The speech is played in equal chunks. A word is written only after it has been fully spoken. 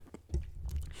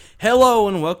Hello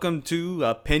and welcome to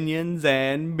Opinions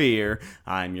and Beer.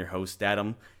 I'm your host,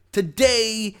 Adam.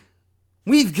 Today,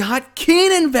 we've got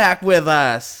Keenan back with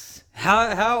us.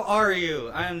 How are you?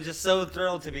 I am just so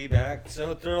thrilled to be back,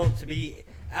 so thrilled to be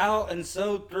out, and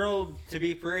so thrilled to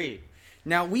be free.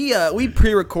 Now, we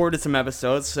pre-recorded some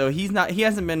episodes, so he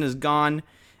hasn't been as gone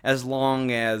as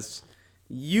long as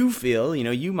you feel. You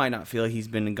know, you might not feel he's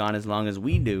been gone as long as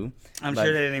we do. I'm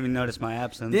sure they didn't even notice my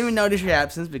absence. Didn't even notice your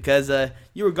absence because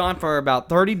you were gone for about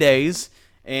 30 days,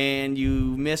 and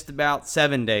you missed about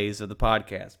 7 days of the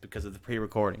podcast because of the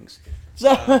pre-recordings.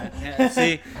 So,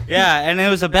 and it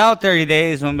was about 30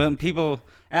 days when people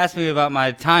asked me about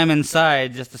my time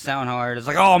inside just to sound hard. It's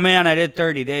like, oh man, I did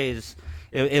 30 days.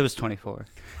 It was 24.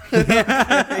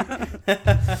 I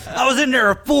was in there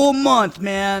a full month,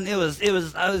 man. It was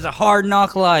a hard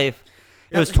knock life.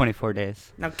 It was 24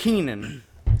 days. Now, Keenan,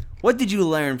 what did you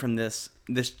learn from this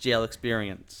jail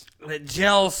experience? The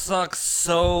jail sucks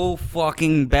so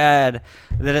fucking bad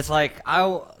that it's like I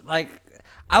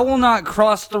will not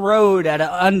cross the road at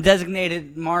an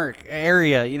undesignated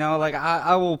area. You know, like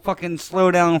I will fucking slow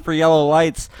down for yellow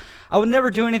lights. I would never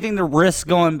do anything to risk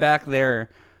going back there.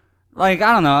 Like,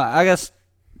 I don't know. I guess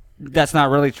that's not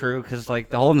really true because, like,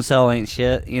 the holding cell ain't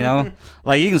shit, you know?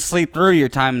 Like, you can sleep through your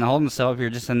time in the holding cell if you're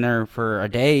just in there for a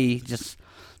day. Just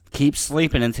keep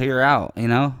sleeping until you're out, you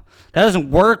know? That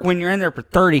doesn't work when you're in there for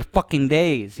 30 fucking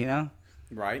days, you know?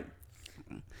 Right.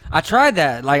 I tried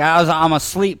that. Like, I'm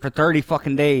asleep for 30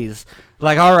 fucking days.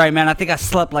 Like, all right, man, I think I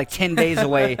slept like 10 days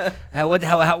away.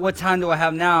 What time do I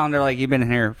have now? And they're like, you've been in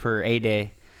here for a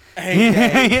day.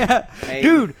 Yeah.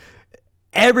 Dude,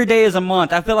 every day is a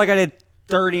month. I feel like I did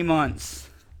 30 months.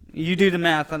 You do the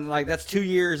math, and like that's 2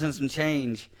 years and some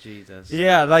change. Jesus.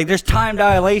 Yeah, like there's time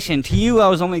dilation. To you, I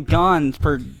was only gone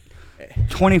for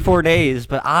 24 days,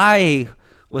 but I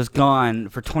was gone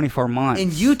for 24 months.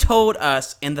 And you told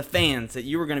us and the fans that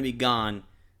you were going to be gone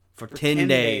for 10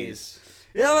 days.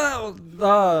 Yeah,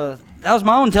 that was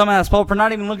my own dumbass fault for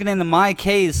not even looking into my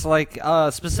case, like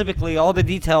specifically all the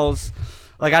details.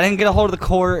 Like I didn't get a hold of the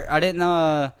court. I didn't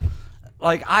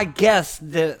like I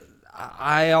guessed that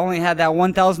I only had that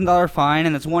 $1,000 fine,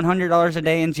 and it's $100 a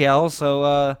day in jail.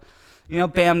 So, you know,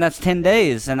 bam, that's 10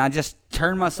 days, and I just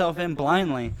turned myself in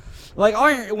blindly. Like,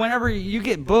 whenever you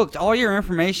get booked, all your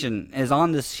information is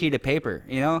on this sheet of paper,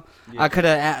 you know? Yeah. I could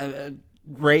have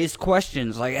raised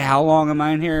questions, like, how long am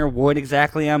I in here? What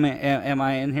exactly am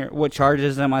I in here? What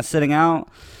charges am I sitting out?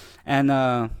 And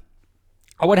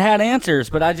I would have had answers,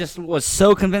 but I just was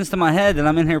so convinced in my head that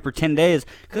I'm in here for 10 days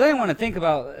because I didn't want to think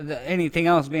about anything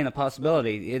else being a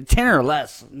possibility. 10 or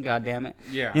less, God damn it.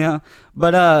 Yeah. You know?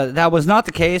 But that was not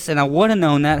the case, and I would have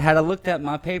known that had I looked at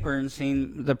my paper and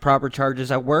seen the proper charges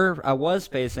I was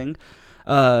facing,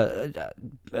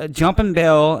 jumping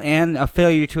bail and a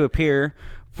failure to appear.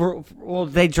 Well,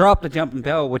 they dropped the jumping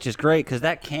bail, which is great because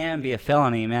that can be a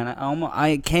felony, man.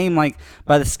 I came like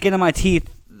by the skin of my teeth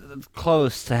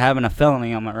close to having a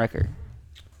felony on my record,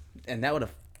 and that would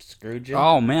have screwed you.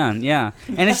 Oh man, yeah.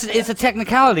 And it's a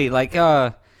technicality, like you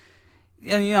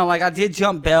know, like I did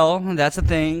jump bail, that's a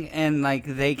thing, and like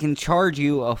they can charge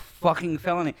you a fucking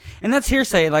felony, and that's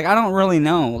hearsay. Like I don't really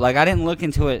know, like I didn't look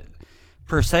into it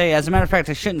per se. As a matter of fact,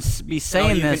 I shouldn't be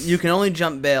saying this. You can only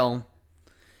jump bail.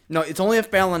 No, it's only a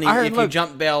felony if you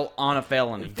jump bail on a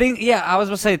felony. I was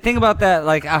going to say, think about that.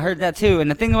 Like, I heard that too.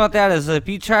 And the thing about that is if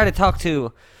you try to talk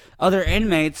to other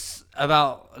inmates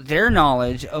about their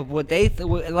knowledge of what they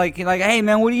like, hey,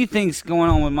 man, what do you think's going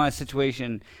on with my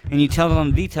situation? And you tell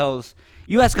them details.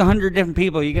 You ask 100 different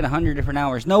people, you get 100 different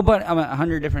hours.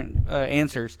 100 different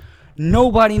answers.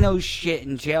 Nobody knows shit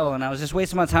in jail, and I was just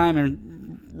wasting my time and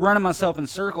running myself in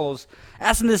circles,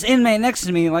 asking this inmate next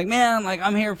to me, like, man, like,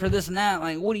 I'm here for this and that.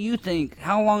 Like, what do you think?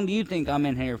 How long do you think I'm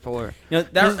in here for? You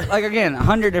know, like, again,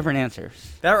 100 different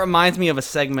answers. That reminds me of a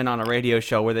segment on a radio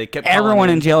show where they kept everyone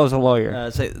in jail is a lawyer.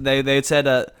 They said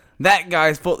that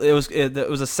guy's full. It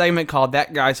was a segment called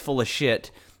 "That Guy's Full of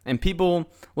Shit," and people.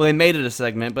 Well, they made it a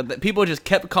segment, but people just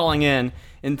kept calling in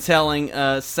and saying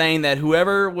that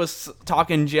whoever was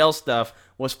talking jail stuff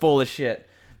was full of shit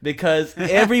because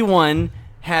everyone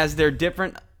has their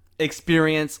different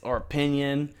experience or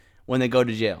opinion when they go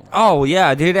to jail. Oh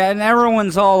yeah, dude, and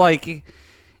everyone's all like,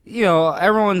 you know,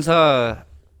 everyone's a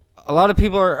lot of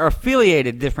people are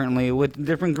affiliated differently with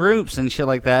different groups and shit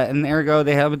like that, and ergo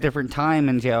they have a different time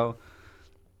in jail.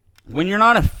 When you're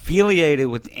not affiliated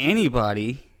with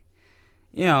anybody,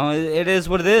 you know, it is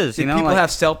what it is. You know, people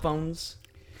have cell phones.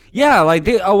 Yeah, like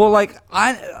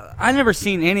I never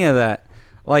seen any of that.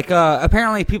 Like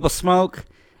apparently people smoke.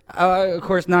 Of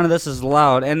course, none of this is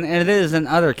allowed, and it is in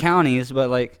other counties. But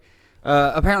like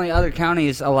Apparently, other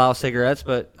counties allow cigarettes,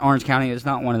 but Orange County is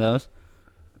not one of those.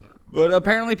 But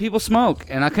apparently, people smoke,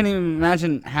 and I couldn't even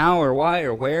imagine how or why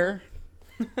or where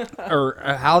or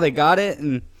how they got it.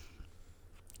 And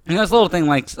this little thing,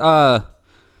 like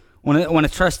when a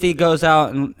trustee goes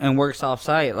out and works off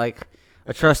site, like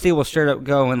a trustee will straight up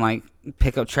go and like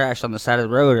pick up trash on the side of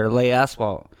the road or lay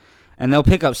asphalt, and they'll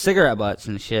pick up cigarette butts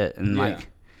and shit, and like.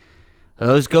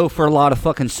 Those go for a lot of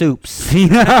fucking soups, you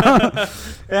know?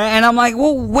 And I'm like,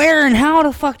 well, where and how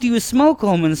the fuck do you smoke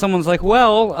them? And someone's like,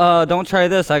 well, don't try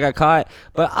this. I got caught.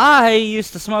 But I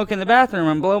used to smoke in the bathroom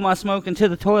and blow my smoke into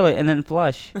the toilet and then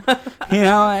flush. You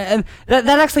know? And that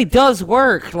actually does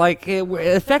work. Like,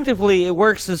 effectively, it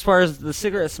works as far as the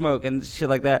cigarette smoke and shit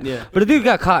like that. Yeah. But a dude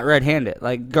got caught red-handed.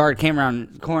 Like, guard came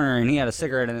around the corner and he had a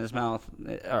cigarette in his mouth.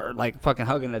 Or, like, fucking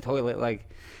hugging the toilet. Like,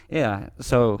 yeah.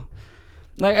 So...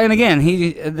 Like, and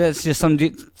again, that's just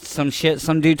some shit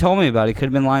some dude told me about. He could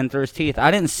have been lying through his teeth. I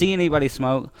didn't see anybody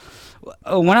smoke.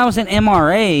 When I was in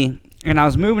MRA and I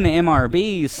was moving to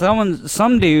MRB,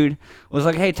 some dude was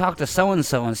like, hey, talk to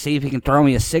so-and-so and see if he can throw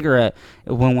me a cigarette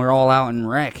when we're all out in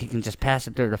rec. He can just pass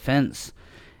it through the fence.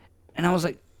 And I was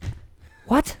like,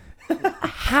 what?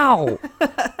 How?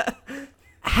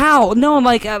 How? No,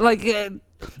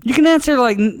 you can answer,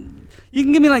 like, you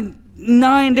can give me, like,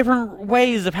 9 different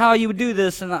ways of how you would do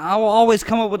this, and I will always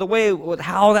come up with a way with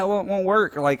how that won't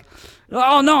work. Like,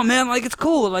 oh no, man, like it's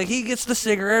cool. Like he gets the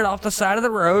cigarette off the side of the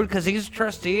road because he's a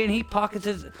trustee, and he pockets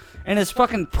his in his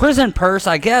fucking prison purse,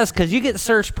 I guess, because you get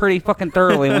searched pretty fucking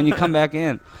thoroughly when you come back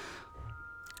in.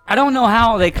 I don't know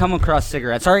how they come across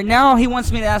cigarettes. All right, now he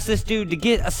wants me to ask this dude to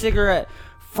get a cigarette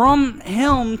from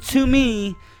him to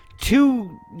me to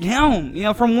him. You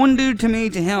know, from one dude to me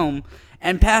to him.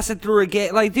 And pass it through a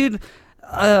gate. Like, dude,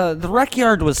 the rec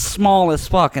yard was small as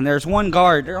fuck, and there's one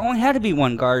guard. There only had to be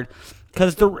one guard,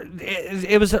 because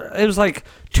it was like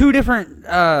 2 different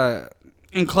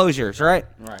enclosures, right?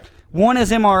 Right. One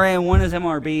is MRA and one is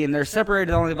MRB, and they're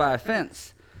separated only by a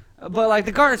fence. But like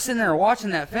the guard's sitting there watching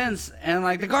that fence, and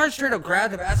like the guard straight up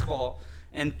grabbed the basketball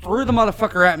and threw the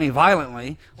motherfucker at me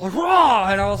violently. Like, raw!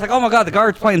 And I was like, oh my god, the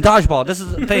guard's playing dodgeball. This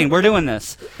is the thing. We're doing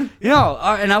this. You know,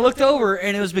 and I looked over,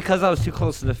 and it was because I was too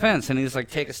close to the fence. And he's like,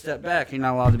 take a step back. You're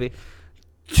not allowed to be.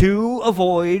 To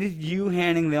avoid you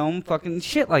handing them fucking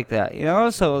shit like that, you know?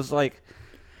 So it was like,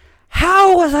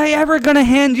 how was I ever going to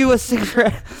hand you a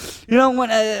cigarette? You know,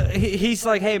 when he's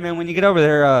like, hey, man, when you get over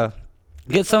there,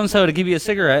 get so-and-so to give you a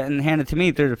cigarette and hand it to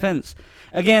me through the fence.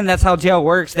 Again, that's how jail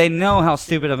works. They know how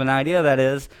stupid of an idea that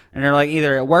is, and they're like,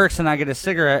 either it works and I get a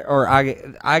cigarette, or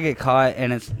I get caught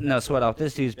and it's no sweat off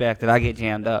this dude's back that I get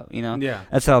jammed up. You know, yeah,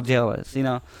 that's how jail is. You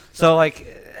know, so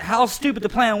like how stupid the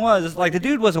plan was. Like the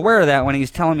dude was aware of that when he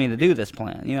was telling me to do this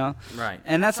plan. You know, right?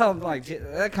 And that's how like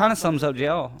that kind of sums up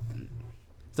jail.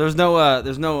 There's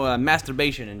no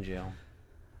masturbation in jail.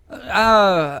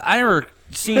 I never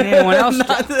seen anyone else.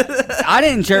 I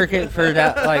didn't jerk it for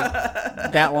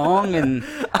that long, and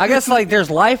I guess like there's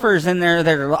lifers in there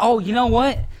that are. Oh, you know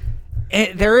what?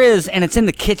 There is, and it's in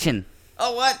the kitchen.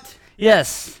 Oh, what?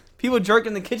 Yes. People jerk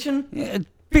in the kitchen?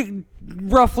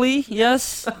 Roughly,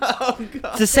 yes. Oh,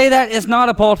 God. To say that is not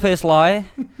a bald-faced lie.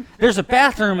 There's a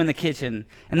bathroom in the kitchen,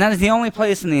 and that is the only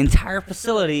place in the entire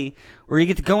facility where you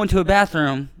get to go into a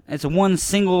bathroom. It's one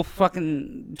single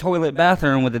fucking toilet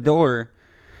bathroom with a door.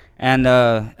 And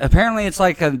apparently it's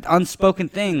like an unspoken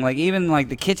thing. Like even like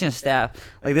the kitchen staff,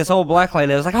 like this old black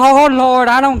lady was like, oh Lord,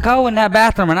 I don't go in that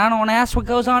bathroom, and I don't want to ask what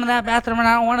goes on in that bathroom, and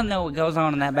I don't want to know what goes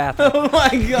on in that bathroom. Oh my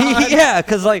God. Yeah,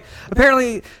 because like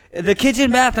apparently the kitchen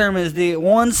bathroom is the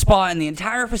one spot in the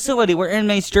entire facility where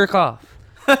inmates jerk off.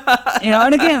 You know,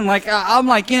 and again, like I'm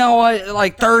like, you know what,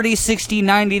 like 30, 60,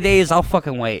 90 days, I'll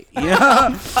fucking wait. You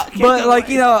know, but like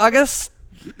you know, I guess.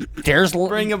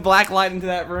 Bring a black light into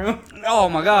that room. Oh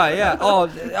my God, yeah.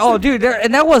 Oh, dude,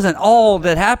 and that wasn't all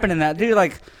that happened in that, dude.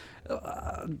 Like,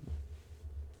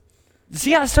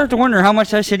 see, I start to wonder how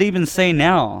much I should even say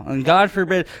now. And God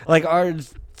forbid, like,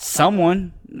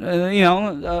 someone, you know,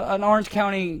 an Orange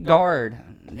County guard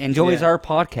enjoys our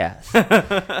podcast,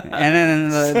 and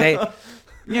then they.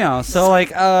 You know, so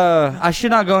like, I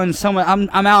should not go in somewhere. I'm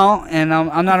out, and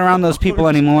I'm not around those people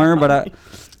anymore. But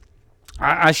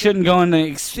I shouldn't go into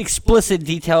explicit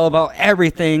detail about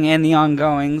everything and the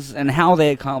ongoings and how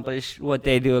they accomplish what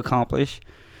they do accomplish,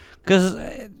 because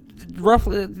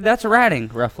roughly that's ratting.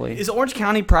 Roughly, is Orange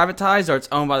County privatized or it's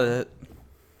owned by the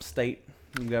state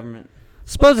government?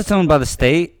 Suppose it's owned by the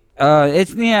state.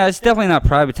 It's definitely not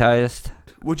privatized.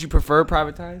 Would you prefer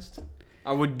privatized,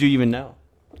 or do you even know?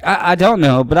 I don't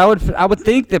know, but I would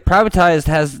think that privatized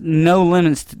has no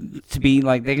limits to be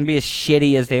like they can be as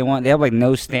shitty as they want. They have like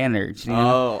no standards. You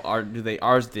know?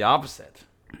 Ours the opposite?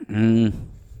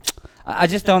 I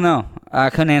just don't know. I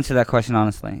couldn't answer that question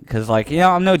honestly, because like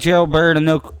I'm no jailbird, I'm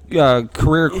no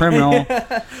career criminal.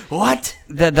 What?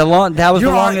 That was the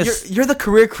longest. You're the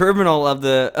career criminal of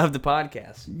the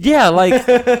podcast. Yeah, like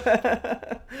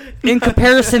in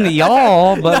comparison to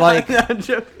y'all, but like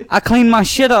I cleaned my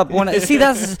shit up when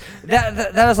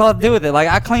that has a lot to do with it. Like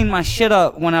I cleaned my shit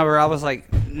up whenever I was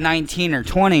like 19 or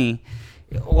 20,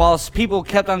 whilst people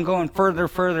kept on going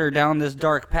further down this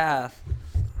dark path.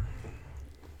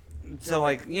 So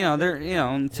like they're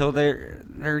until they're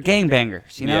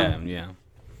gangbangers, Yeah.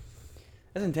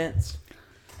 That's intense.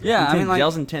 Yeah, I mean like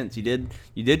jail's intense. You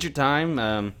did your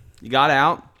time. You got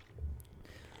out.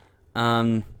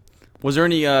 Was there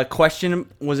any question?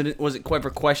 Was it quite a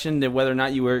question whether or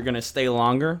not you were gonna stay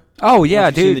longer? Oh yeah,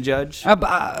 once you dude. seen the judge?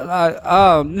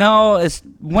 No, it's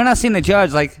when I seen the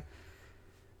judge. Like,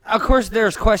 of course,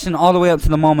 there's question all the way up to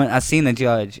the moment I seen the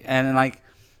judge, and like.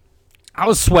 I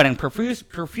was sweating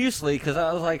profusely because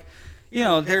I was like,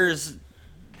 there's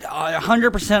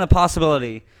 100% a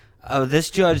possibility of this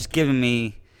judge giving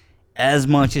me as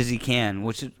much as he can,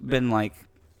 which has been like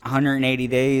 180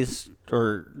 days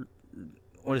or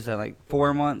what is that, like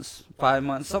 4 months, 5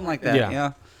 months, something like that.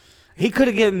 Yeah. He could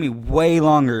have given me way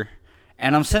longer,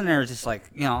 and I'm sitting there just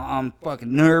like, I'm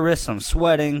fucking nervous, I'm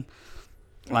sweating.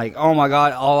 Like, oh my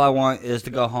God, all I want is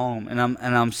to go home, and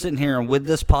I'm sitting here with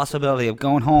this possibility of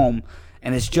going home,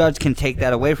 and this judge can take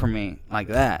that away from me like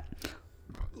that.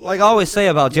 Like I always say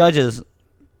about judges,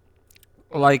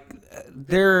 like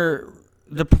the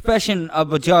profession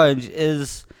of a judge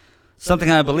is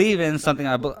something I believe in, something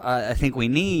I think we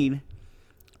need,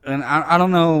 and I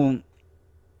don't know.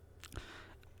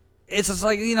 It's just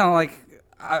like like.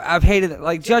 I've hated it.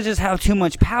 Like judges have too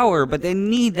much power, but they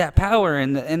need that power,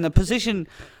 and the position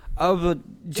of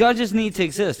judges need to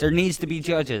exist. There needs to be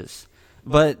judges,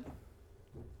 but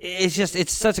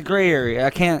it's such a gray area.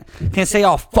 I can't say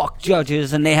fuck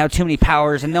judges and they have too many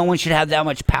powers and no one should have that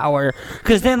much power,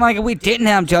 because then like if we didn't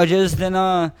have judges, then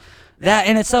that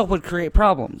in itself would create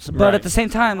problems. But Right. at the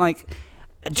same time, like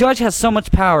a judge has so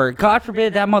much power. God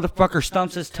forbid that motherfucker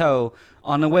stumps his toe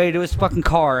on the way to his fucking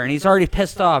car, and he's already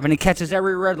pissed off, and he catches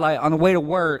every red light on the way to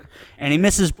work, and he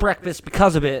misses breakfast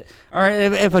because of it. All right,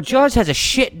 if a judge has a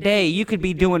shit day, you could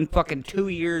be doing fucking 2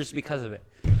 years because of it.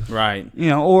 Right.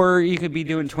 Or you could be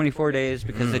doing 24 days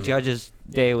because the judge's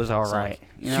day was all right.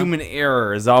 Human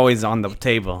error is always on the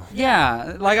table.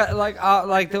 Yeah, like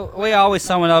the way I always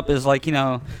sum it up is like,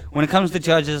 when it comes to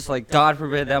judges, like God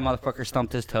forbid that motherfucker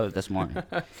stumped his toe this morning.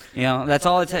 That's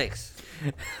all it takes.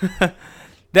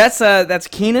 That's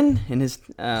Keenan in his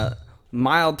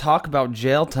mild talk about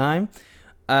jail time.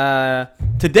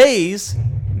 Today's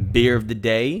beer of the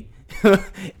day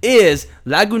is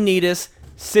Lagunitas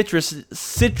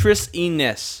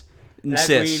Citrusiness.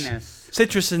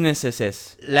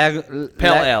 Citrusiness.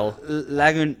 Pale Ale.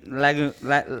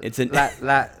 It's an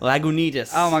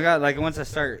Lagunitas. Oh my God! Like once I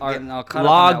start getting all caught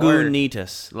up on that word.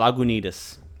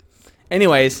 Lagunitas.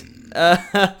 Anyways,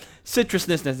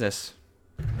 citrusness.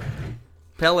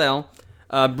 Pale Ale,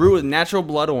 brewed with natural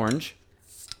blood orange.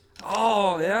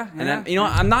 Oh yeah. And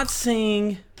I'm not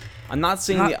seeing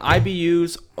the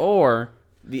IBUs or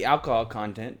the alcohol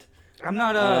content. I'm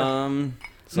not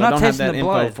So I don't have tasting that the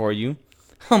info blood. for you.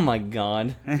 Oh my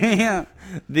God. Yeah.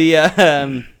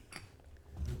 The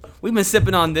we've been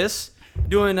sipping on this,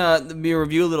 doing the beer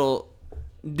review a little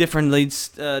differently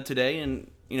today, and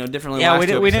differently. Yeah, last we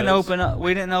two didn't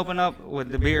episodes. open up with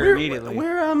the beer immediately.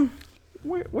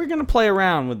 We're gonna play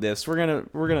around with this. We're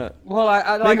gonna. Well,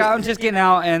 I'm just getting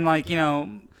out, and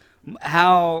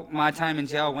how my time in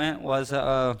jail went was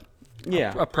a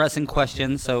pressing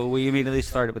question, so we immediately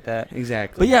started with that.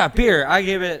 Exactly. But yeah, beer, I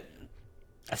give it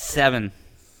a 7.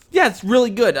 Yeah, it's really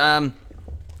good.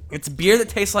 It's beer that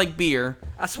tastes like beer.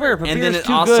 I swear, if a And beer's then it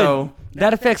too also- good,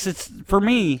 that affects its, for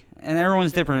me, and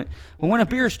everyone's different, but when a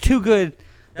beer's too good,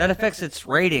 that affects its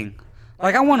rating.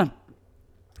 Like, I don't know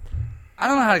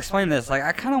how to explain this. Like,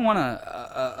 I kind of want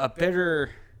a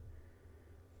bitter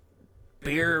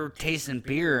beer tasting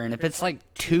beer, and if it's like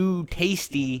too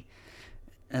tasty,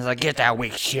 it's like, get that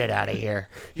weak shit out of here.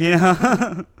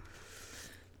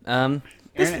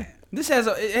 This has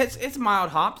it's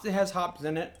mild hops. It has hops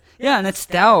in it. Yeah, and it's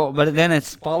stout, but then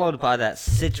it's followed by that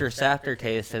citrus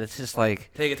aftertaste, and it's just like,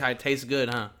 Take it how it tastes good,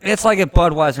 huh? it's like if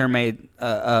Budweiser made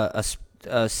a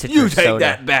citrus You take soda.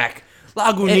 that back.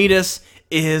 Lagunitas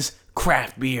is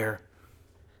craft beer.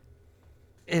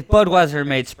 If Budweiser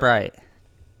made Sprite.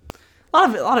 A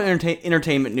lot of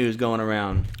entertainment news going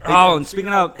around. Oh, and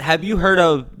speaking of, have you heard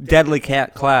of Deadly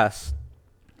Cat Class?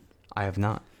 I have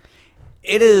not.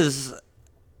 It is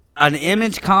an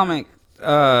Image comic.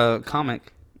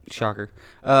 Shocker.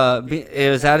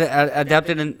 It was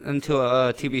adapted into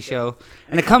a TV show,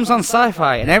 and it comes on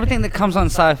Sci-Fi. And everything that comes on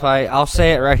Sci-Fi, I'll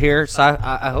say it right here.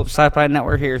 I hope Sci-Fi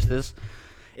Network hears this.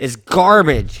 Is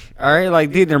garbage. All right,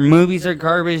 like dude, their movies are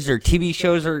garbage. Their TV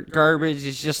shows are garbage.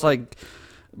 It's just like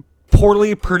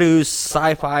poorly produced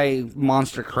sci-fi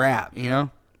monster crap, you know.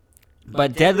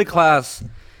 But Deadly Class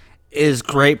is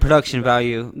great production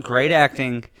value, great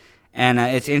acting. And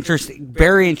it's interesting,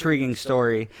 very intriguing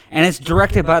story, and it's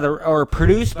directed by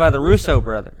produced by the Russo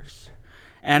brothers,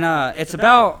 and it's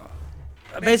about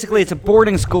basically it's a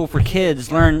boarding school for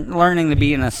kids learning to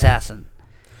be an assassin.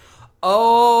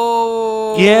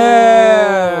 Oh,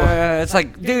 yeah, it's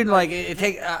like dude, like it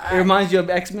reminds you of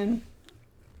X-Men.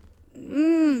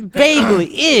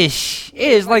 Vaguely ish.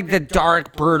 It is like the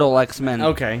dark, brutal X-Men.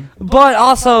 Okay, but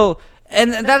also.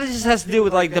 And that just has to do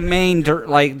with like the main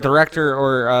director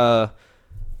or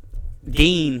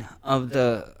dean of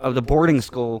the boarding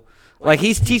school. Like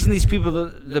he's teaching these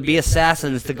people to be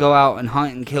assassins, to go out and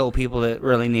hunt and kill people that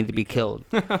really need to be killed.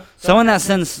 So in that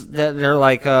sense, that they're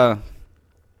like a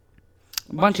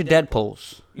bunch of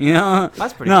Deadpools. You know,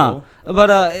 that's pretty cool. But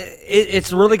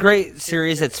it's a really great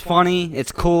series. It's funny.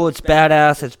 It's cool. It's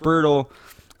badass. It's brutal.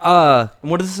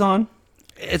 What is this on?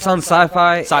 It's on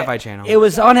Sci-Fi. Sci-Fi Channel. It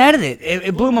was unedited.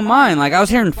 It blew my mind. Like I was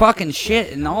hearing fucking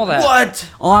shit and all that. What?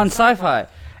 On Sci-Fi.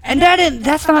 And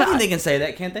that's not. I think they can say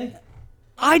that, can't they?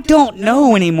 I don't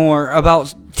know anymore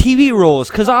about TV rules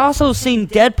because I also seen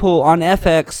Deadpool on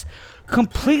FX,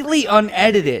 completely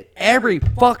unedited. Every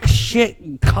fuck, shit,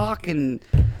 and cock, and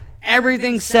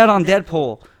everything said on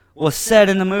Deadpool was said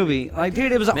in the movie. Like,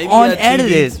 dude, it was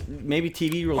unedited. Maybe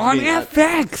TV rules on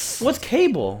FX. What's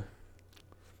cable?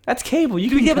 That's cable. You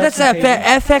can yeah, but that's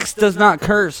FX does not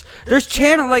curse. There's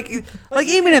channel like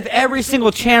even if every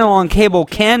single channel on cable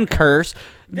can curse,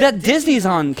 that Disney's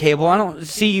on cable. I don't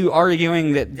see you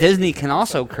arguing that Disney can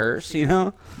also curse. You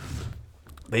know,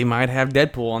 they might have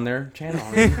Deadpool on their channel,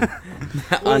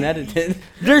 unedited.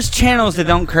 There's channels that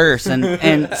don't curse, and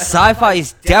Sci-Fi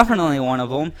is definitely one of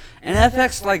them. And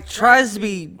FX like tries to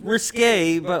be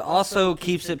risque, but also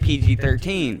keeps it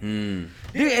PG-13.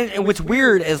 Dude, and what's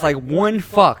weird is like one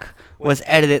fuck was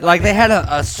edited. Like they had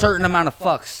a certain amount of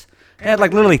fucks. They had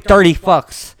like literally 30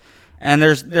 fucks, and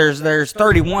there's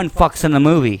 31 fucks in the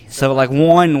movie. So like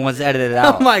one was edited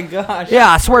out. Oh my gosh! Yeah,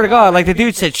 I swear to God, like the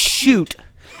dude said shoot,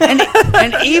 and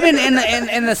even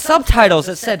in the subtitles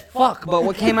it said fuck, but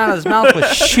what came out of his mouth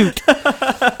was shoot.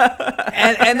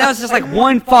 And that was just like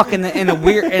one fuck in the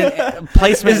weird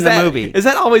placement in the movie. Is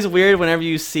that always weird whenever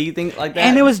you see things like that?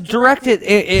 And it was directed.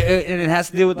 And it has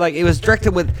to do with like it was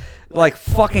directed with like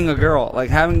fucking a girl,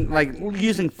 like having like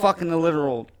using fuck in the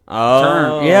literal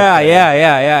term. Yeah, okay.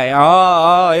 Yeah.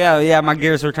 Oh, yeah. My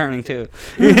gears are turning too.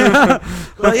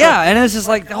 But yeah, and it's just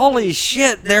like holy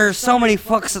shit. There's so many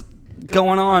fucks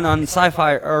going on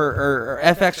Sci-Fi or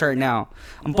FX right now.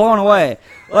 I'm blown away.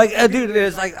 Like, dude,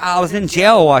 it's like I was in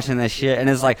jail watching this shit, and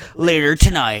it's like later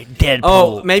tonight, Deadpool.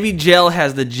 Oh, maybe jail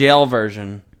has the jail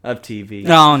version of TV.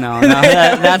 No,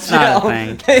 that's not a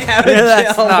thing. They have a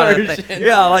jail version.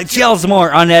 Yeah, like jail's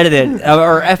more unedited,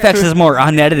 or FX is more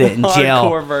unedited in jail.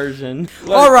 Hardcore version.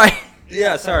 All right.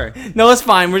 Yeah, sorry. No, it's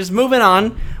fine. We're just moving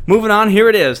on. Here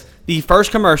it is. The first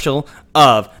commercial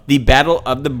of the Battle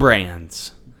of the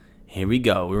Brands. Here we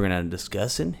go. We're gonna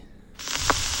discuss it.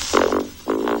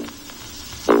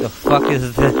 The fuck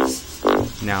is this?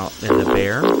 Now there's a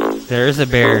bear. There is a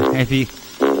bear. There's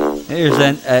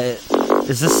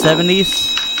is this 70s?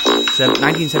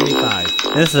 1975.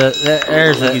 There's a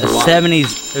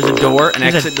 70s. There's a door, an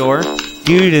exit door.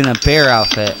 Dude in a bear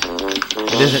outfit.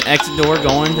 There's an exit door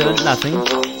going to nothing.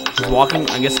 He's walking.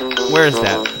 I guess where is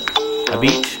that? A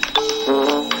beach.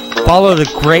 Follow the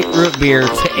Great Root Beer to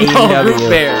AEW. Oh, Root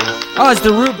Bear. Oh, it's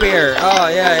the Root Beer. Oh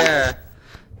yeah.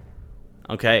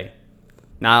 Okay.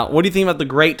 Now, what do you think about the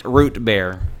Great Root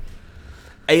Bear?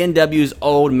 A&W's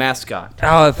old mascot.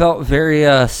 Oh, it felt very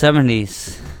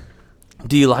 70s.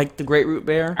 Do you like the Great Root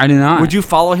Bear? I do not. Would you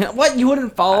follow him? What? You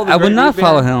wouldn't follow the I Great would not Root Bear?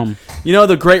 follow him. You know,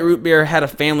 the Great Root Bear had a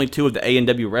family, too, of the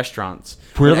A&W restaurants.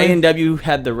 Really? A&W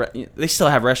had they still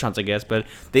have restaurants, I guess, but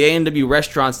the A&W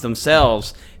restaurants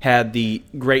themselves had the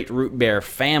Great Root Bear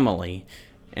family,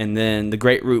 and then the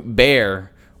Great Root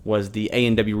Bear was the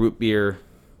A&W Root Beer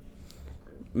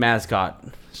mascot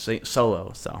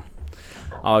solo. So,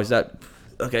 is that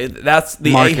okay? That's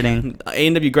the marketing.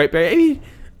 A&W Great Bear.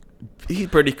 He's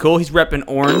pretty cool. He's repping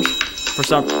orange for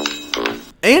some.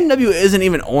 A&W isn't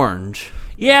even orange.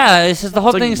 Yeah, it's just the whole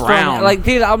It's like thing's brown. thrown. Like,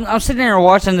 dude, I'm sitting here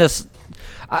watching this.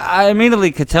 I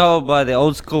immediately could tell by the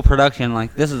old school production,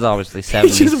 like, this is obviously 70s.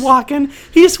 He's just walking.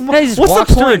 He just He just what's walks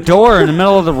the through a point? door in the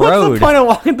middle of the What's road. the point of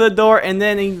walking to the door and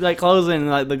then he like closes and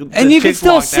like the And you can chicks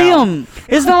still walked see out? him.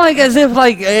 It's not like as if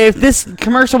like if this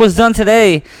commercial was done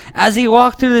today, as he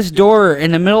walked through this door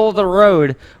in the middle of the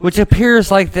road, which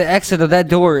appears like the exit of that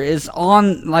door is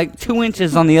on like 2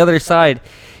 inches on the other side,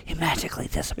 he magically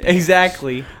disappears.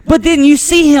 Exactly. But then you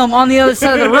see him on the other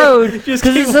side of the road because Just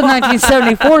this keep is a walking.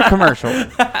 1974 commercial.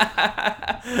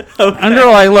 Okay. And they're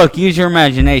like, look, use your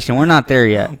imagination. We're not there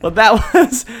yet. Well, that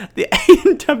was the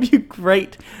A&W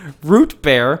Great Root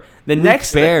Bear. The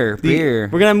next beer, the- beer.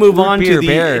 We're gonna move Root on beer, to the.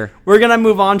 bear. We're gonna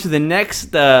move on to the next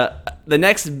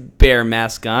bear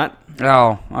mascot.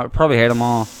 Oh, I probably hate them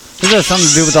all. This has something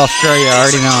to do with Australia. I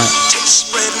already know it.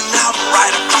 Spreading out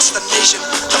right across the nation.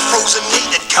 The frozen meat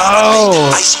that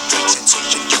Oh. icy drinks and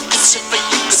such. You can sip it,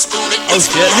 you can spoon it. Oh,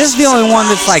 shit. This is the only one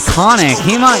that's iconic.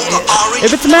 He might.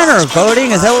 If it's a matter of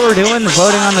voting, is that what we're doing?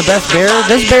 Voting on the best bear?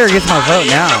 This bear gets my vote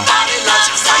now.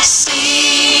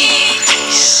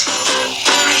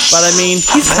 But I mean,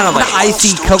 he's kind of The like.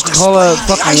 icy Coca-Cola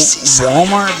fucking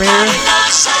Walmart bear.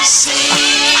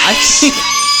 I think.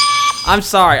 I'm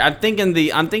sorry. I'm thinking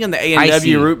the A&W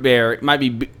Icy. Root Bear might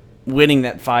be winning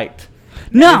that fight.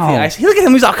 No. Look at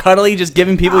him. He's all cuddly, just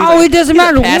giving people. he's Oh, like- it doesn't he's a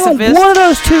matter. One pacifist. of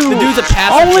those two. The dude's a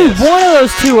Only pacifist. one of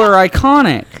those two are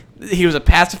iconic. He was a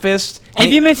pacifist.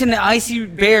 If you mention the icy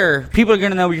bear, people are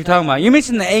gonna know what you're talking about. You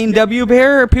mention the A&W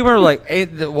bear, people are like,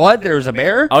 "What? There's a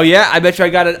bear?" Oh yeah, I bet you I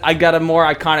got a more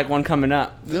iconic one coming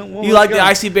up. Well, You let's like go. the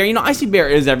icy bear? You know, icy bear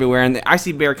is everywhere, and the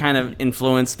icy bear kind of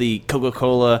influenced the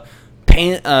Coca-Cola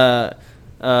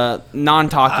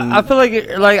non-talking. I feel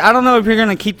like I don't know if you're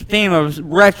gonna keep the theme of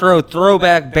retro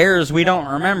throwback bears we don't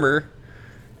remember,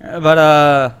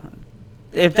 but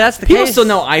if that's the People case, still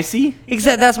know icy.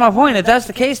 That's my point. If that's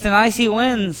the case, then Icy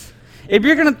wins. If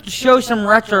you're gonna show some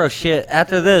retro shit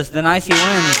after this, then Icy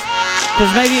wins.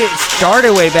 Because maybe it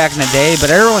started way back in the day, but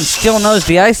everyone still knows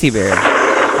the Icy Bear.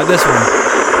 Like this one.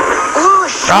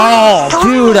 Oh,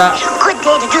 dude, Good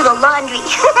day to do the laundry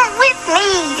with me.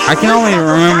 I can only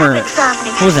remember,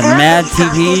 what was it, Mad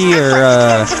TV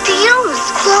or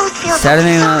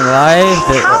Saturday Night Live?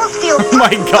 Oh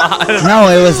my god. No,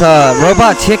 it was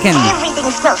Robot Chicken.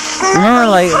 Everything smells snug. Remember,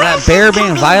 like, that bear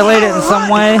being violated in some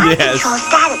way? Yes.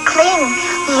 Got it clean.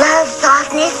 Love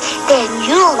softness, then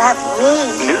you love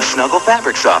me. New Snuggle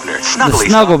fabric softener. Snuggly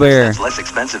Snuggle soft. Bear. It's less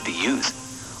expensive to use.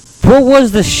 What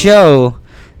was the show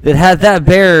that had that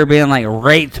bear being, like,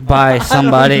 raped by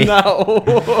somebody? No.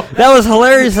 That was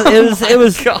hilarious. It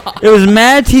was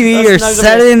Mad TV or Snuggle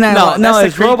Saturday Night No, Live. No, that's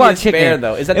it's the Robot creepiest Chicken. bear,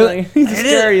 though. Is that he's a it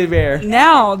scary bear?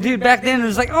 Now, dude, back then it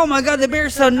was like, oh my god, the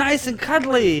bear's so nice and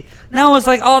cuddly. Now it's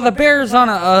like, oh, the bear's on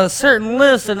a certain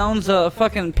list and owns a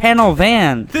fucking panel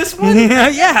van. This one?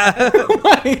 yeah. Oh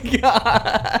my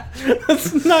god. A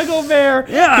snuggle bear.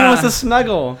 Yeah. He wants to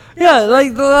snuggle. Yeah,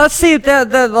 like, let's see if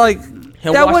that like,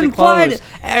 He'll that wash wouldn't the apply clothes.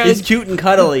 to- He's cute and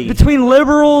cuddly. between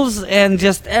liberals and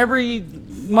just every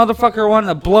motherfucker wanting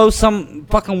to blow some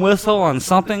fucking whistle on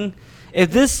something.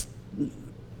 If this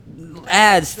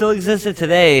ad still existed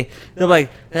today, they're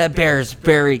like, that bear's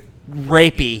very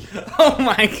rapey. Oh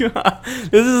my god.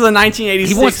 This is a 1986.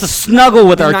 He wants to snuggle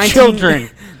with our 19 children.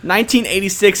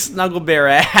 1986 Snuggle Bear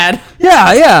ad.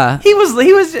 Yeah. He was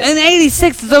In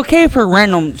 '86, it's okay for a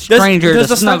random stranger does to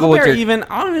the snuggle Snuggle with Bear your... even?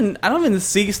 I don't even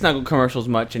see Snuggle commercials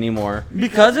much anymore.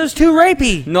 Because it's too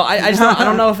rapey. No, I just I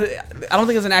don't know if I don't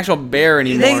think it's an actual bear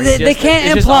anymore. They It's just- can't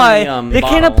it's just imply on the, they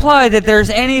can't bottle. imply that there's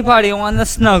anybody wanting to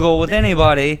snuggle with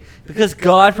anybody because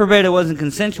God forbid it wasn't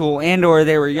consensual and or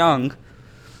they were young.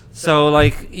 So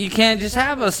like you can't just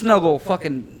have a snuggle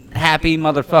fucking happy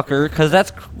motherfucker because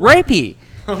that's rapey.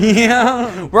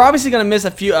 Yeah. We're obviously gonna miss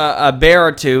a bear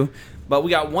or two, but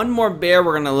we got one more bear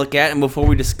we're gonna look at, and before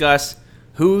we discuss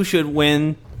who should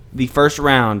win the first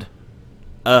round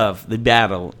of the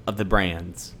battle of the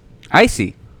brands.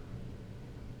 Icy.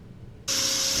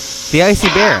 The Icy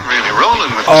Bear. Really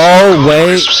rolling with Oh,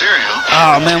 wait. crisp cereal.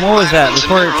 Oh man, what was that? Vitamins and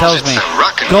Before it minerals, tells it's me. a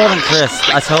rockin' Golden breakfast.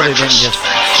 Crisp. I totally didn't just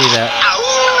see that.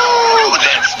 Oh,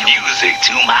 that's music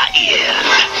to my ears.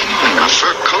 A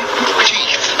fur coat with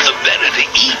teeth. The better to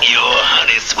eat your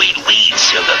honey sweet weed,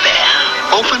 sugar bear.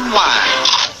 Open wide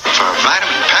for a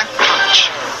vitamin-packed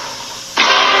punch.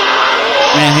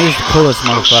 Man, he's the coolest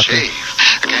Oh, motherfucker. shave.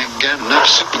 I can't get enough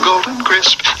Super Golden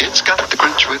Crisp. It's got the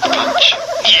crunch with punch.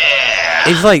 Yeah.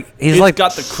 He's like He's like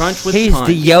got the crunch with he's punch.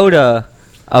 the Yoda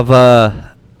of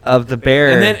the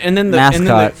bear and then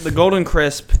mascot. the Golden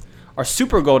Crisp are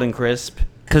Super Golden Crisp,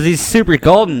 Cause he's super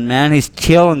golden, man. He's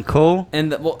chill and cool.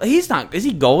 And well, he's not. Is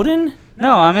he golden?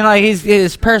 No, I mean like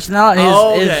his personality.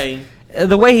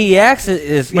 The way he acts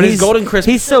is. But he's Golden Crisp.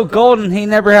 He's so golden, he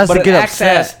never has to get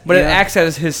upset. But it acts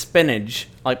as his spinach,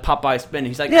 like Popeye spinach.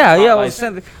 He's like Yeah.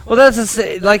 Popeye's. Well, that's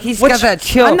like he's got that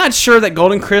chill. I'm not sure that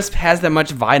Golden Crisp has that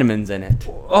much vitamins in it.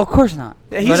 Oh, of course not.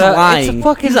 He's But, lying.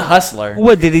 He's a hustler.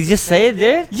 What did he just say? It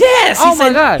did? Yes. Oh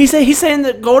my God. He's saying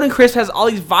that Golden Crisp has all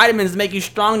these vitamins to make you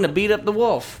strong to beat up the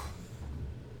wolf.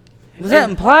 Was that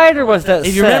implied or was that?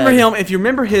 If you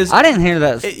remember his, I didn't hear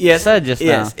that said just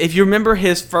yes. now. If you remember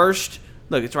his first,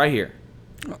 look, it's right here,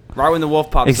 right when the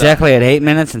wolf pops Exactly at 8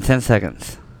 minutes and 10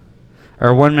 seconds,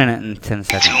 or 1 minute and 10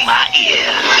 seconds. To my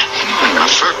ears. A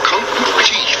fur coat with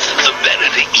teeth. The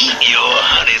better to eat your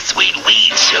honey sweet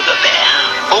weed, Sugar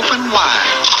Bear. Open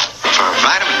wide for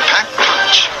vitamin pack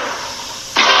punch.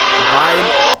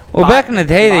 Well, back in the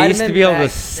day, they used to vitamin be able to pack.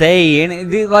 say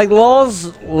any like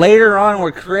laws later on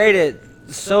were created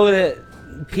so that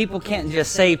people can't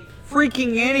just say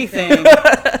freaking anything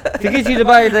to get you to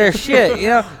buy their shit. You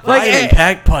know, like Vitamin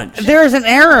pack punch. there was an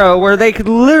era where they could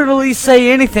literally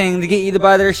say anything to get you to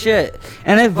buy their shit.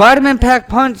 And if Vitamin Pack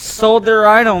Punch sold their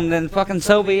item, then fucking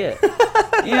so be it.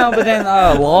 You know, but then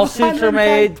lawsuits were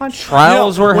made,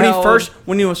 trials were when held.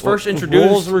 When he was first introduced,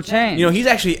 rules were changed. You know, he's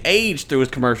actually aged through his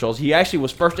commercials. He actually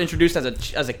was first introduced as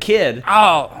a kid.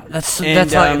 Oh, that's like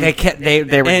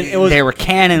they were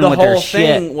canon The with whole their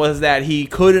shit. thing was that he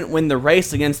couldn't win the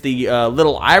race against the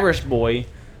little Irish boy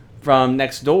from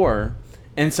next door,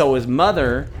 and so his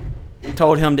mother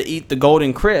told him to eat the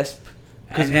Golden Crisp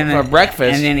for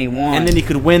breakfast, and then he won. and then he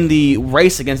could win the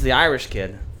race against the Irish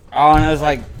kid. Oh, and it was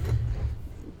like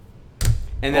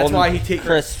And that's Golden why he took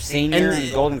Crisp Senior and-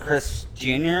 and Golden Crisp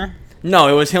Junior. No,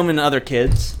 it was him and other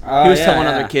kids. Oh, He was yeah, telling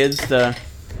yeah. other kids to.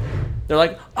 They're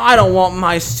like, I don't want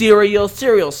my cereal.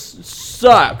 Cereal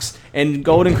sucks. And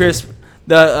Golden Crisp,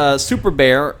 the Super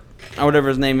Bear, or whatever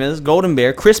his name is, Golden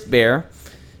Bear, Crisp Bear.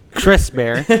 Crisp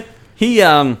Bear. He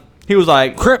was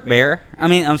like, Crip Bear. I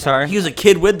mean, I'm sorry. he was a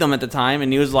kid with them at the time,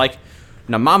 and he was like,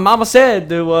 "Now my mama said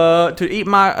to eat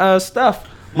my stuff."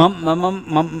 Mama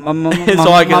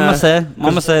said.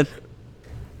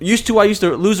 I used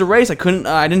to lose a race. I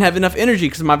didn't have enough energy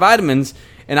because of my vitamins,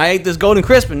 and I ate this Golden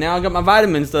Crisp, and now I got my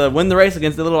vitamins to win the race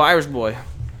against the little Irish boy.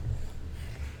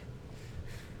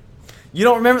 You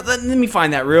don't remember? Let me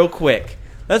find that real quick.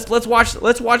 Let's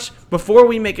watch before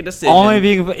we make a decision. Only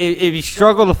if you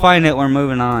struggle to find it, we're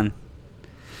moving on.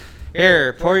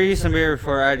 Here, pour you some beer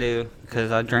before I do,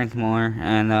 because I drink more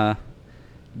and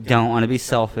don't want to be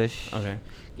selfish. Okay.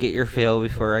 Get your fill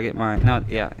before I get mine. No,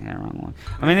 yeah, wrong one.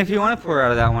 I mean, if you want to pour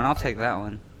out of that one, I'll take that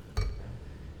one.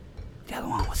 The other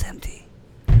one was empty.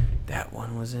 That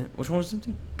one was it. Which one was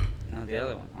empty? No, the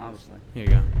other one, obviously. Here you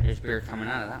go. There's beer coming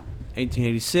out of that one.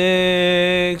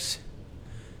 1886.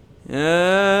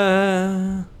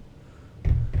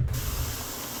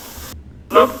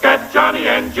 Look at Johnny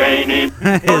and Janie. Is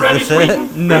this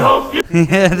it? No.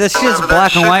 Yeah, this shit's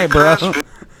black and white, bro.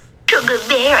 Sugar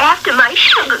Bear after my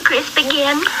Sugar Crisp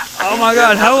again. Oh my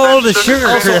god, how old is Sugar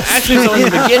Crisp? Actually, so in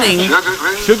the beginning,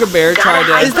 Sugar Bear tried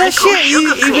to. Is that shit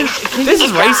even... This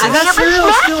is racist. Is that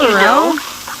cereal still around?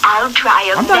 I'll try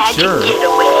a I'm not magic sure.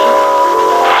 getaway.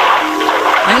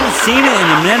 I ain't seen it in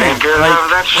a minute. Like,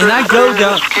 when I go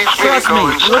down... Trust me,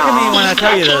 look at me when I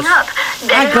tell you this.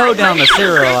 I go down the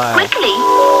cereal aisle. Quickly.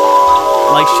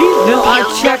 Like No, I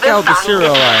check out the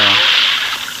cereal aisle.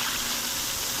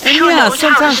 And yeah,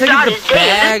 sometimes I get the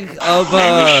bag of,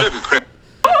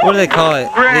 what do they call it?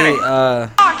 The,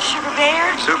 Sugar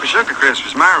Bear. Super Sugar Crisp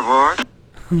is my reward.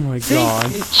 Oh my god.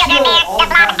 the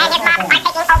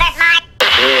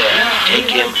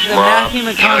Matthew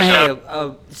McConaughey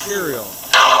of cereal.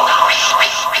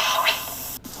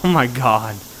 Oh my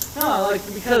god. No, like,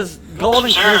 because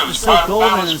Golden Crisp is so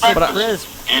golden and so crisp.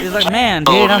 He's like, man,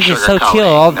 dude, I'm just so chill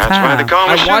all the That's why they time. call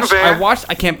me Sugar Bear.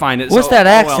 I can't find it. What's so- that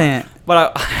oh, well. accent?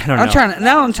 But I don't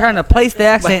know. I'm trying to place the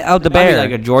accent of the Maybe bear. like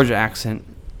a Georgia accent.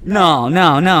 No.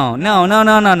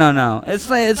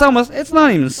 It's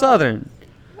not even southern.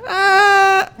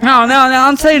 No,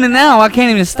 I'm saying it now. I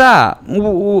can't even stop.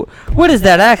 What is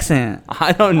that accent?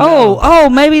 I don't know. Oh,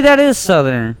 maybe that is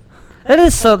southern. That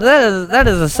is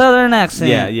a southern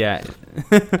accent. Yeah.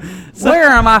 Where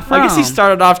am I from? I guess he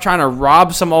started off trying to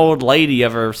rob some old lady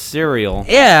of her cereal.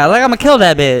 Yeah, like I'm gonna kill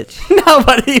that bitch. No,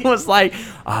 but he was like,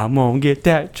 I'm gonna get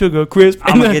that Sugar Crisp.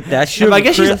 I'm gonna get that Sugar I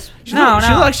guess Crisp. she looks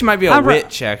like she might be a I'm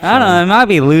witch, actually. I don't know. It might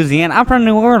be Louisiana. I'm from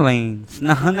New Orleans.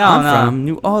 No. I'm from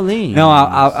New Orleans. No,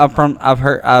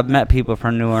 I've met people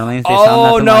from New Orleans. They sound Oh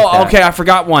nothing no! like that. Okay, I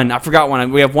forgot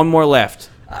one. We have one more left.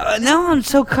 Now I'm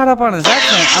so caught up on his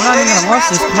accent. I'm not even gonna watch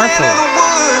this commercial.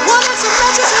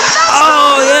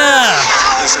 Oh yeah.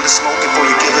 Listen to smoke before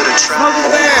you give it a try. Smoke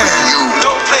the bear.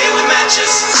 Don't play with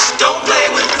matches. Don't play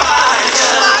with fire.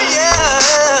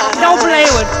 Don't play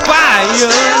with fire.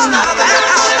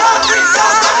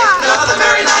 Another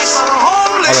very nice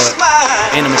homeless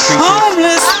man. Animal creature.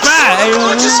 Homeless fire.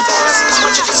 What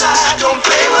you decide? Don't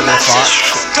play with matches.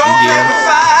 Fox. Don't play Deer. with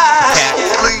fire.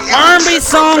 Cat. R&B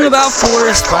song about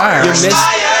forest fires.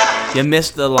 You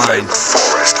missed the line.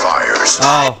 Forest fires.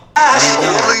 Oh.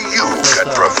 Only you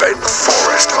can prevent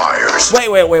forest fires.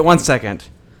 Wait, 1 second.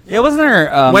 Yeah, wasn't there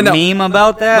a When the- meme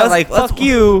about that? Let's- let's- fuck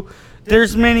you.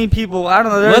 There's many people. I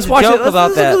don't know. There's Let's a watch joke it. Let's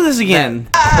about that. do this again.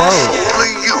 Quote.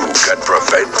 Only you can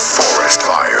prevent forest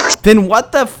fires. Then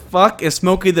what the fuck is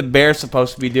Smokey the Bear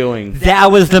supposed to be doing?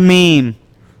 That was the meme.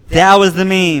 That was the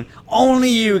meme. Only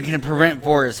you can prevent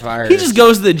forest fires. He just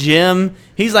goes to the gym.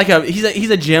 He's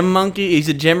a gym monkey. He's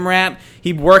a gym rat.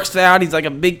 He works out. He's like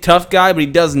a big tough guy, but he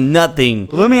does nothing.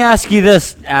 Let me ask you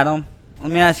this, Adam.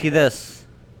 Let me ask you this,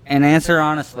 and answer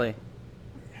honestly.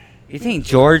 You think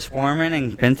George Foreman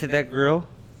invented that grill?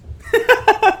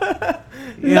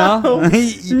 You know?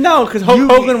 No, because Hulk You-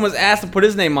 Hogan was asked to put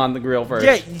his name on the grill first.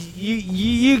 Yeah,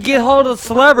 you get hold of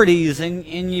celebrities and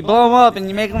you blow them up and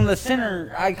you make them the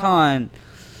center icon.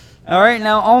 All right,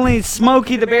 now only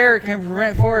Smokey the Bear can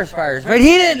prevent forest fires, but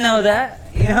he didn't know that.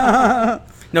 You know?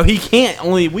 No, he can't.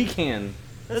 Only we can.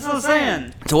 That's what I'm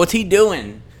saying. So what's he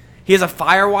doing? He has a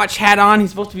Firewatch hat on.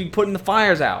 He's supposed to be putting the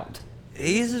fires out.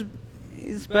 He's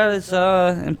about as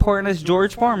important as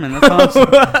George Foreman. That's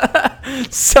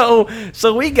awesome.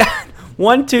 So we got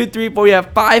 1, 2, 3, 4. We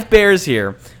have 5 bears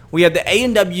here. We have the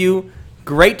A&W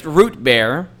Great Root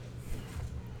Bear.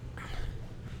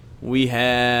 We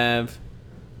have,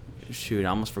 shoot, I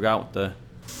almost forgot what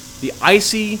the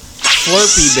Icy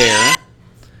Slurpee Bear,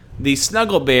 the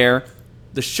Snuggle Bear,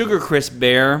 the Sugar Crisp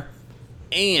Bear,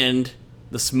 and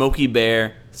the Smoky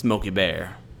Bear.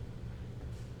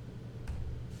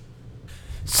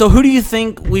 So who do you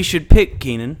think we should pick,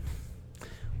 Keenan?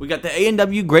 We got the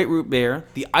A&W Great Root Bear,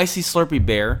 the Icy Slurpee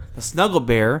Bear, the Snuggle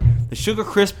Bear, the Sugar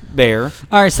Crisp Bear.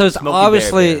 All right, so it's Smokey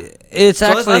obviously Bear. it's So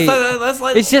actually let's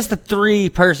it's just a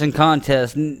 3-person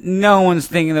contest. No one's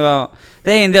thinking about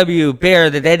the A&W Bear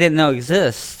that they didn't know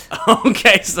exist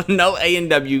Okay, so no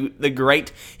A&W, the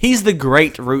Great. He's the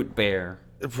Great Root Bear.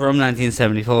 from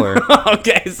 1974.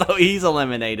 Okay, so he's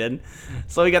eliminated.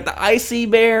 So we got the Icy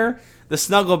Bear, the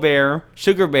Snuggle Bear,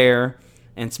 Sugar Bear,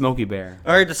 and Smoky Bear.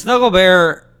 All right, the Snuggle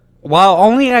Bear, while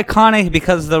only iconic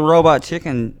because of the robot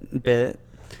chicken bit,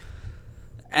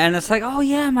 and it's like, oh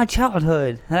yeah, my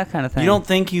childhood, that kind of thing. You don't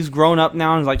think he's grown up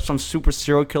now and is like some super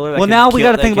serial killer? That Well, could now we kill-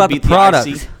 got to that think could about the beat product.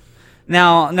 Icy?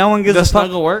 Now, no one gives Does a fuck.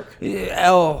 Snuggle work?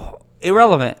 Oh,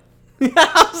 irrelevant.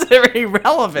 How's it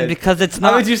irrelevant? Because it's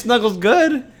How not. would you Snuggle's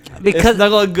good? Because- Is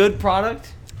Snuggle a good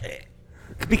product?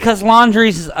 Because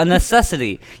laundry's a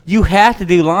necessity. You have to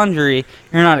do laundry.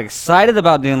 You're not excited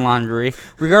about doing laundry,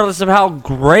 regardless of how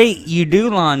great you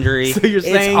do laundry. So you're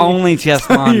saying it's only just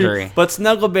laundry. But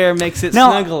Snuggle Bear makes it No,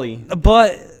 snuggly.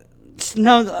 But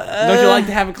Snuggle. Don't you like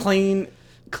to have a clean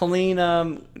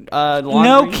laundry?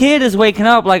 No kid is waking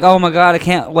up like, oh my god, I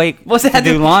can't wait What's to that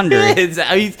do laundry. Kids?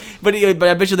 But I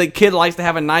bet you the kid likes to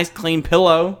have a nice clean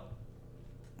pillow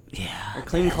Yeah, or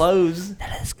clean clothes.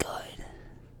 that is good.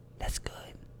 That's good.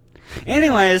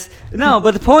 Anyways, no,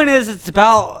 but the point is, it's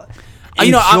about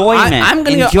enjoyment. I'm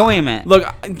gonna enjoyment. Look,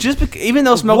 even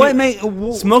though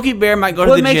Smokey Bear might go to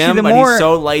what the makes you gym, the but more- he's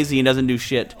so lazy and doesn't do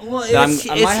shit. Well, that I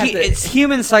might have to- it's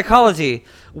human psychology.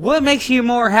 What makes you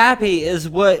more happy is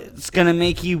what's going to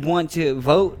make you want to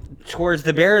vote towards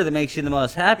the bear that makes you the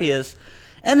most happiest.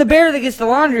 And the bear that gets the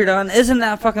laundry done isn't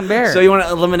that fucking bear. So you want to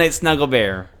eliminate Snuggle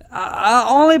Bear?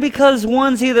 Only because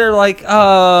one's either like,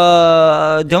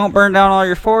 don't burn down all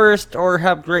your forest or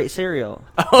have great cereal.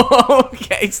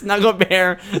 Okay, Snuggle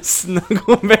Bear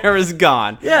is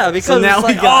gone. Yeah, because So now it's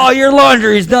we like, got- oh, your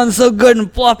laundry's done so good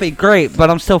and fluffy. Great, but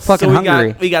I'm still fucking So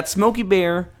hungry. we got Smoky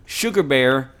Bear, Sugar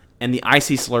Bear, and the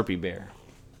Icy Slurpee Bear.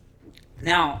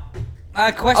 Now,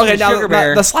 question Okay, now Sugar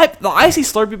Bear. the Icy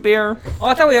Slurpee Bear, Oh,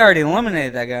 I thought we already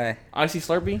eliminated that guy. Icy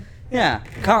Slurpee. Yeah.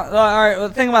 All right. Well,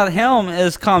 the thing about him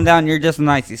is, calm down. You're just an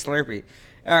Icy Slurpee.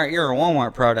 All right, you're a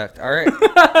Walmart product. All right.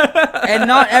 And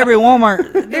not every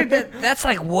Walmart. Dude, that's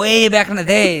like way back in the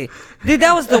day. Dude,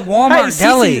 that was the Walmart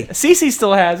deli. CC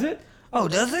still has it. Oh,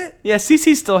 does it? Yeah,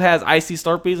 CC still has Icy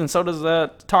Slurpees, and so does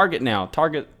Target now.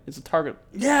 Target, it's a Target.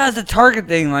 Yeah, it's a Target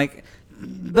thing. Like,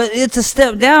 but it's a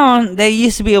step down. They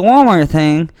used to be a Walmart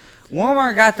thing.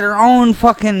 Walmart got their own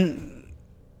fucking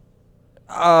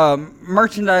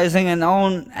merchandising and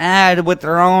own ad with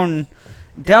their own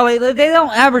deli. They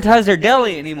don't advertise their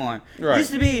deli anymore. Right. It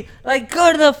used to be like,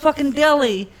 go to the fucking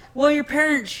deli while your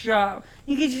parents shop.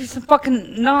 You get you some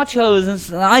fucking nachos and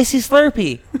some icy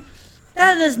Slurpee.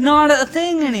 That is not a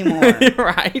thing anymore.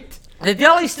 Right. The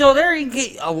deli's still there. You can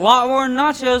get a lot more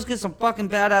nachos, get some fucking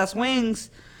badass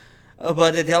wings.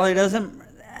 But the deli doesn't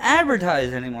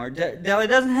advertise anymore. Deli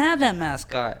doesn't have that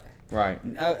mascot. Right.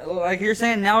 Like you're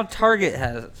saying, now Target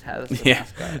has the Yeah.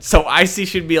 mascot. So Icy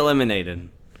should be eliminated.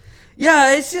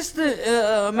 Yeah, it's just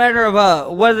a matter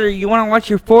of whether you want to watch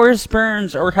your Forrest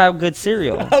Burns or have good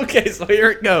cereal. Okay, so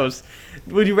here it goes.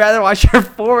 Would you rather watch your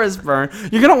forest burn?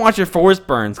 You're gonna watch your forest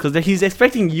burns because he's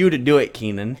expecting you to do it,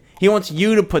 Keenan. He wants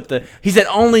you to put the. He said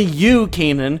only you,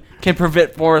 Keenan, can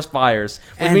prevent forest fires,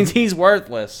 which And- means he's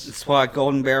worthless. That's why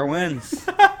Golden Bear wins.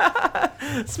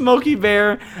 Smokey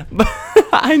Bear,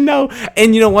 I know.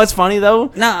 And you know what's funny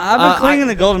though? No, I've been clinging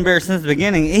to Golden Bear since the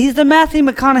beginning. He's the Matthew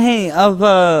McConaughey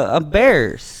of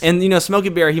bears. And you know, Smokey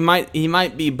Bear, he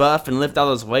might be buff and lift all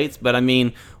those weights, but I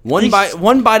mean, one He's-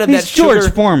 bite of he's that sugar,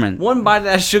 George Foreman. one bite of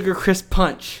that sugar crisp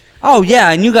punch. Oh yeah,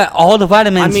 and you got all the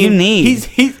vitamins I mean, you need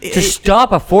to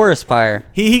stop a forest fire.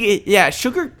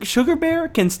 Sugar Bear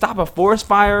can stop a forest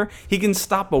fire. He can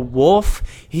stop a wolf.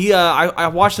 I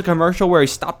watched the commercial where he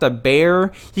stopped a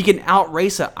bear. He can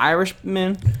outrace an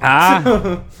Irishman.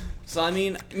 So I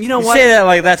mean, you know You what? say that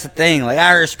like that's a thing. Like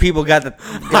Irish people got the,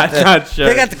 not sure.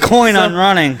 they got the coin on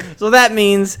running. So that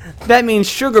means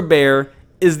Sugar Bear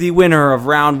is the winner of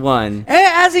round one.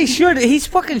 As he should. He's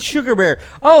fucking Sugar Bear.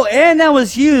 Oh, and that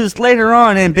was used later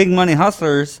on in Big Money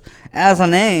Hustlers as a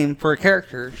name for a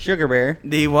character, Sugar Bear.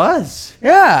 He was.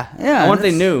 Yeah. I wonder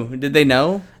if they knew. Did they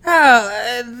know?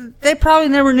 They probably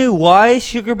never knew why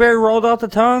Sugar Bear rolled off the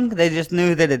tongue. They just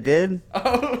knew that it did.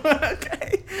 Oh,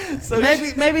 okay. So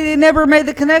Maybe they never made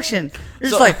the connection. They're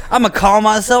just So- like, I'm gonna call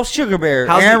myself Sugar Bear.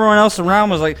 How's And he- everyone else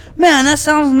around was like, man, that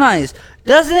sounds nice,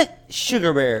 doesn't it?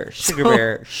 Sugar Bear, Sugar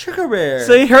Bear, Sugar Bear.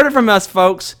 So you heard it from us,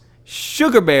 folks.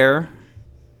 Sugar Bear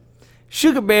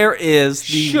is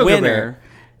the Sugar winner. Bear.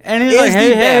 And he's Is like, the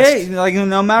hey, best like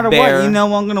no matter bear. what, you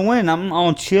know I'm gonna win. I'm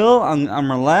on chill.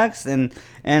 I'm relaxed, and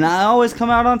I always come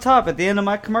out on top at the end of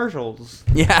my commercials.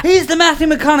 Yeah. He's the Matthew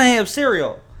McConaughey of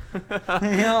cereal,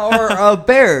 or of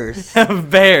bears, of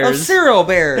Bears. cereal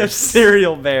bears,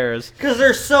 Cereal bears. because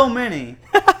there's so many.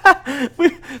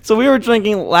 So we were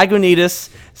drinking Lagunitas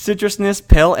Citrusness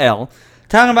Pale Ale.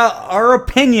 Talking about our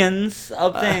opinions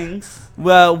of things.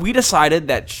 Well, we decided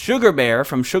that Sugar Bear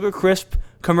from Sugar Crisp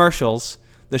commercials,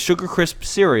 the Sugar Crisp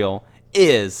cereal,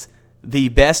 is the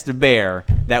best bear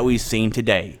that we've seen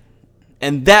today.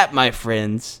 And that, my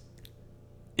friends,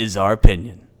 is our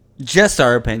opinion. Just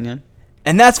our opinion,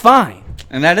 And that's fine.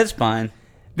 and that is fine.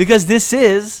 Because this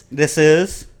is This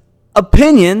is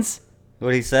opinions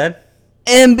what he said.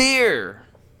 and beer.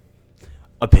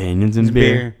 Opinions and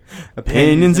beer.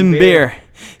 Opinions and beer.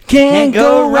 Can't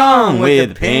go wrong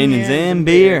with opinions and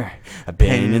beer.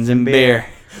 Opinions and beer.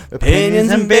 Opinions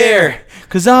and beer.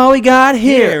 Cause all we got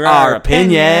here are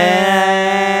opinions.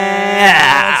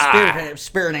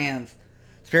 Spirit hands,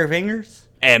 spirit fingers.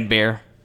 And beer.